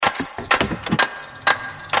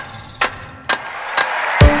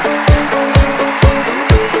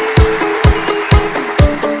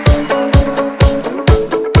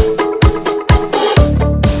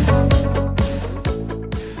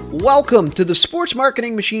Welcome to the Sports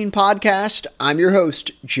Marketing Machine Podcast. I'm your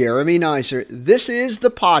host, Jeremy Neiser. This is the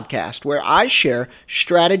podcast where I share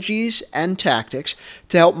strategies and tactics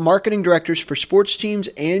to help marketing directors for sports teams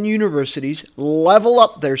and universities level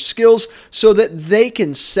up their skills so that they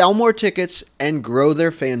can sell more tickets and grow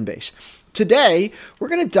their fan base. Today, we're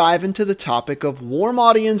going to dive into the topic of warm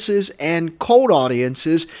audiences and cold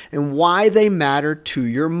audiences and why they matter to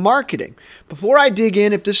your marketing. Before I dig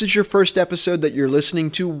in, if this is your first episode that you're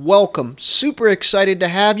listening to, welcome. Super excited to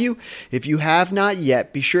have you. If you have not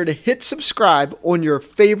yet, be sure to hit subscribe on your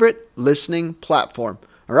favorite listening platform.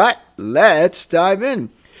 All right, let's dive in.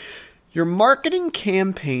 Your marketing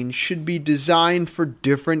campaign should be designed for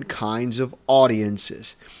different kinds of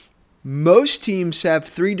audiences. Most teams have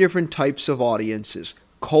three different types of audiences: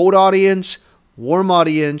 cold audience, warm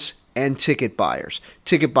audience, and ticket buyers.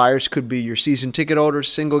 Ticket buyers could be your season ticket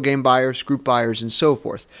holders, single game buyers, group buyers, and so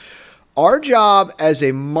forth. Our job as a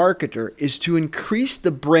marketer is to increase the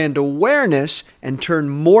brand awareness and turn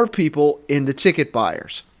more people into ticket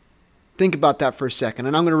buyers. Think about that for a second,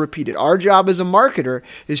 and I'm going to repeat it. Our job as a marketer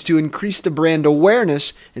is to increase the brand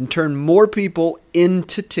awareness and turn more people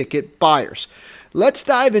into ticket buyers. Let's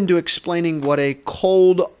dive into explaining what a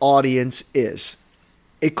cold audience is.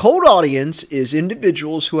 A cold audience is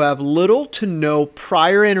individuals who have little to no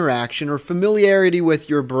prior interaction or familiarity with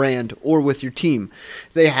your brand or with your team.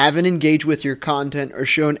 They haven't engaged with your content or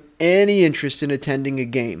shown any interest in attending a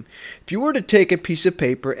game. If you were to take a piece of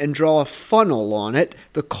paper and draw a funnel on it,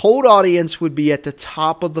 the cold audience would be at the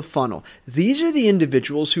top of the funnel. These are the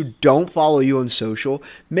individuals who don't follow you on social.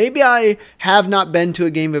 Maybe I have not been to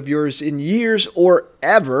a game of yours in years or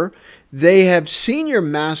ever. They have seen your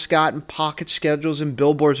mascot and pocket schedules and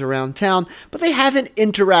billboards around town, but they haven't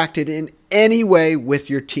interacted in any way with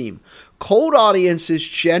your team. Cold audiences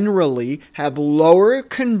generally have lower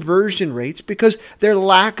conversion rates because their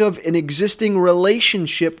lack of an existing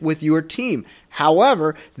relationship with your team.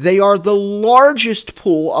 However, they are the largest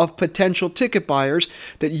pool of potential ticket buyers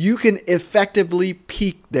that you can effectively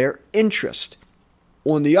pique their interest.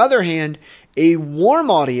 On the other hand, a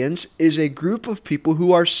warm audience is a group of people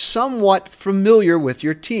who are somewhat familiar with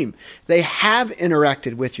your team. They have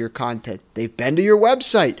interacted with your content. They've been to your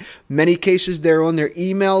website. Many cases, they're on their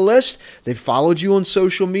email list. They've followed you on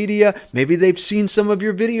social media. Maybe they've seen some of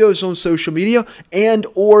your videos on social media, and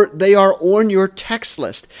or they are on your text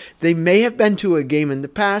list. They may have been to a game in the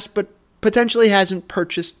past, but potentially hasn't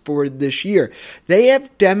purchased for this year. They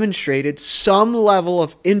have demonstrated some level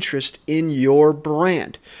of interest in your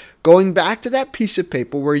brand. Going back to that piece of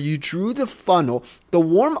paper where you drew the funnel, the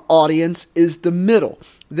warm audience is the middle.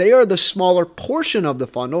 They are the smaller portion of the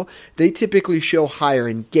funnel. They typically show higher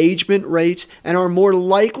engagement rates and are more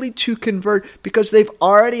likely to convert because they've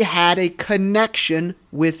already had a connection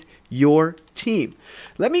with your team.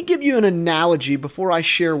 Let me give you an analogy before I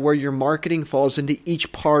share where your marketing falls into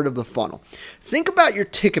each part of the funnel. Think about your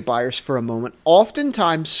ticket buyers for a moment.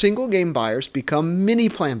 Oftentimes, single game buyers become mini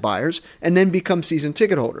plan buyers and then become season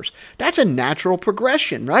ticket holders. That's a natural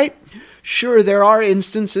progression, right? Sure, there are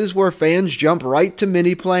instances where fans jump right to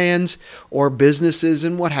mini plans or businesses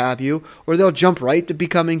and what have you, or they'll jump right to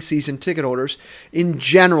becoming season ticket holders. In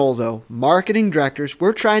general, though, marketing directors,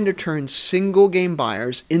 we're trying to turn single game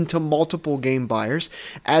buyers into multiple game buyers,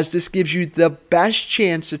 as this gives you the best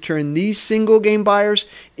chance to turn these single game buyers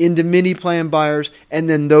into mini plan buyers and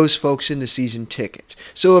then those folks into season tickets.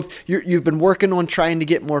 So if you've been working on trying to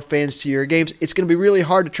get more fans to your games, it's going to be really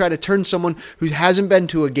hard to try to turn someone who hasn't been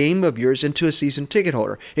to a game of yours into a season ticket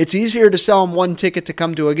holder. It's easier to sell them one ticket to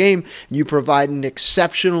come to a game. You provide an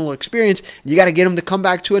exceptional experience. You got to get them to come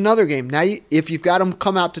back to another game. Now, if you've got them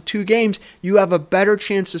come out to 2 games, you have a better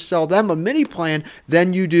chance to sell them a mini plan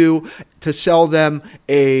than you do to sell them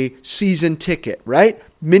a season ticket, right?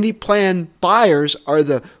 Mini plan buyers are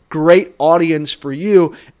the great audience for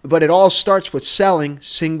you, but it all starts with selling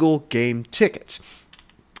single game tickets.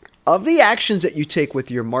 Of the actions that you take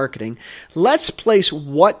with your marketing, let's place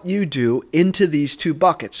what you do into these 2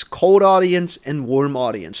 buckets, cold audience and warm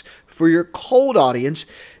audience. For your cold audience,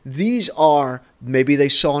 these are maybe they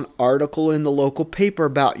saw an article in the local paper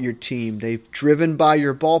about your team. They've driven by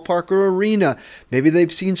your ballpark or arena. Maybe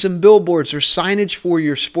they've seen some billboards or signage for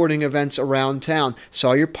your sporting events around town.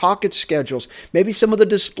 Saw your pocket schedules. Maybe some of the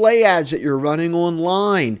display ads that you're running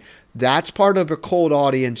online. That's part of a cold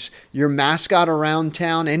audience. Your mascot around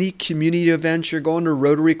town, any community events, you're going to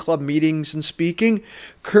Rotary Club meetings and speaking.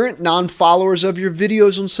 Current non-followers of your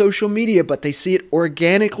videos on social media, but they see it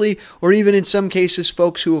organically, or even in some cases,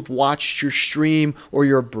 folks who have watched your stream or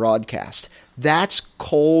your broadcast. That's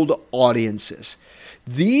cold audiences.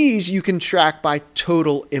 These you can track by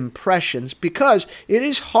total impressions because it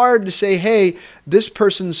is hard to say, hey, this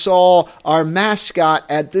person saw our mascot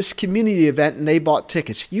at this community event and they bought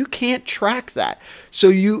tickets. You can't track that. So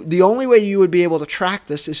the only way you would be able to track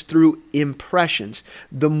this is through impressions.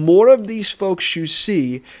 The more of these folks you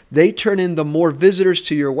see, they turn in the more visitors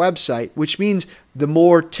to your website, which means the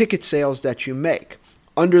more ticket sales that you make.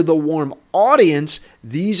 Under the warm audience,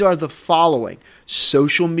 these are the following: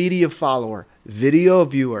 social media follower, video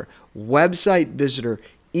viewer, website visitor,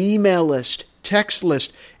 email list, text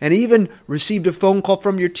list, and even received a phone call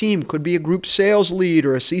from your team. Could be a group sales lead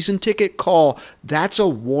or a season ticket call. That's a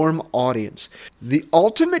warm audience. The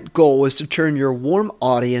ultimate goal is to turn your warm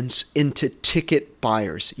audience into ticket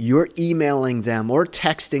buyers. You're emailing them or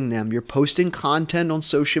texting them. You're posting content on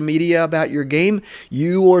social media about your game.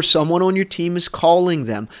 You or someone on your team is calling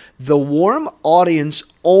them. The warm audience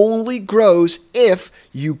only grows if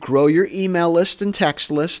you grow your email list and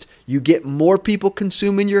text list, you get more people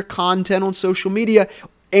consuming your content on social media,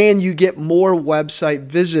 and you get more website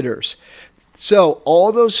visitors. So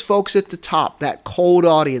all those folks at the top, that cold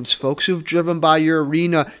audience, folks who've driven by your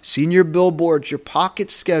arena, seen your billboards, your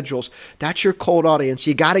pocket schedules, that's your cold audience.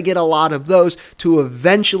 You got to get a lot of those to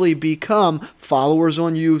eventually become followers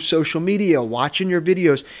on you, social media, watching your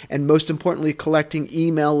videos, and most importantly, collecting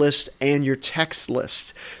email lists and your text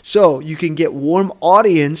lists. So you can get warm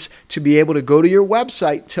audience to be able to go to your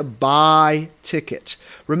website to buy tickets.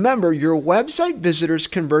 Remember, your website visitors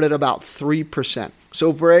convert at about 3%.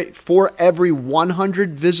 So for every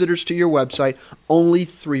 100 visitors to your website, only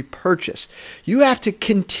 3 purchase. You have to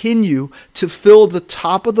continue to fill the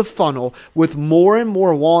top of the funnel with more and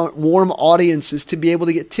more warm audiences to be able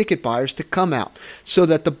to get ticket buyers to come out. So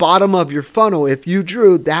that the bottom of your funnel, if you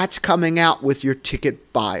drew, that's coming out with your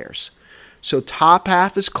ticket buyers. So top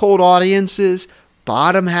half is cold audiences,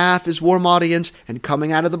 bottom half is warm audience, and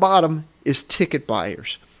coming out of the bottom is ticket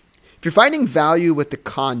buyers. If you're finding value with the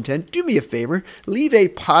content, do me a favor, leave a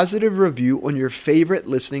positive review on your favorite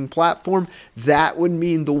listening platform. That would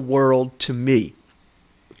mean the world to me.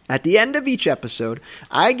 At the end of each episode,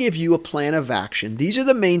 I give you a plan of action. These are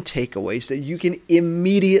the main takeaways that you can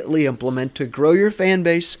immediately implement to grow your fan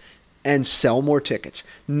base and sell more tickets.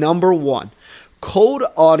 Number 1. Cold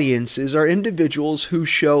audiences are individuals who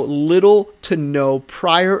show little to no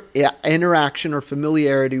prior interaction or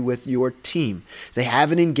familiarity with your team. They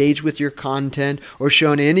haven't engaged with your content or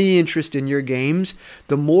shown any interest in your games.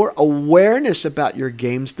 The more awareness about your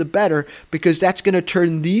games, the better, because that's going to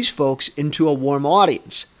turn these folks into a warm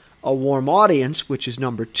audience. A warm audience, which is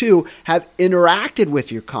number 2, have interacted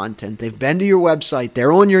with your content. They've been to your website.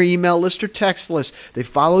 They're on your email list or text list. They've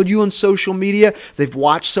followed you on social media. They've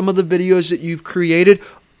watched some of the videos that you've created.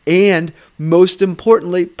 And most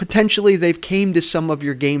importantly, potentially they've came to some of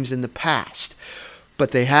your games in the past.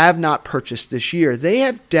 But they have not purchased this year. They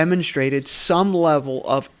have demonstrated some level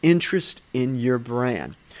of interest in your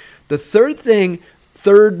brand. The third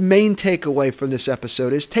main takeaway from this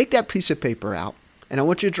episode is take that piece of paper out. And I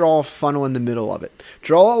want you to draw a funnel in the middle of it.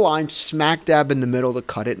 Draw a line smack dab in the middle to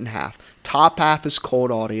cut it in half. Top half is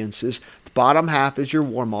cold audiences. The bottom half is your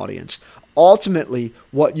warm audience. Ultimately,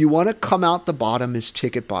 what you want to come out the bottom is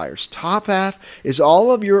ticket buyers. Top half is all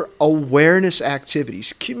of your awareness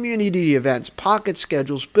activities, community events, pocket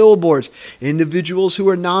schedules, billboards, individuals who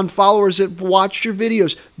are non-followers that watched your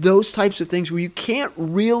videos, those types of things where you can't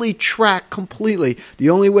really track completely. The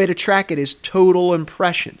only way to track it is total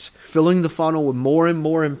impressions. Filling the funnel with more and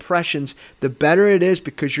more impressions, the better it is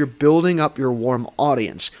because you're building up your warm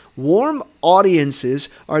audience. Warm audiences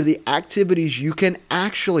are the activities you can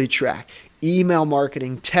actually track. Email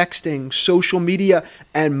marketing, texting, social media,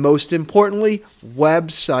 and most importantly,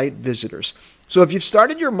 website visitors. So if you've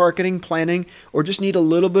started your marketing planning or just need a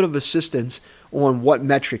little bit of assistance on what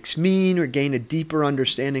metrics mean or gain a deeper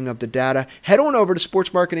understanding of the data, head on over to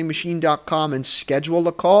sportsmarketingmachine.com and schedule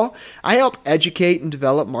a call. I help educate and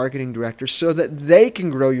develop marketing directors so that they can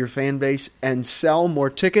grow your fan base and sell more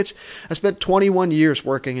tickets. I spent 21 years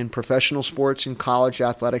working in professional sports and college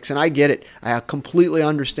athletics, and I get it. I completely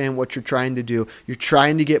understand what you're trying to do. You're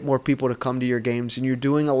trying to get more people to come to your games, and you're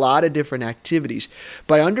doing a lot of different activities.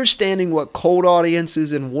 By understanding what cold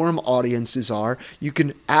audiences and warm audiences are, you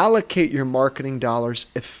can allocate your marketing dollars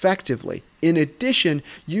effectively. In addition,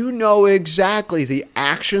 you know exactly the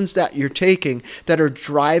actions that you're taking that are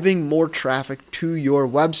driving more traffic to your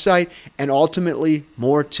website and ultimately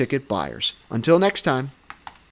more ticket buyers. Until next time.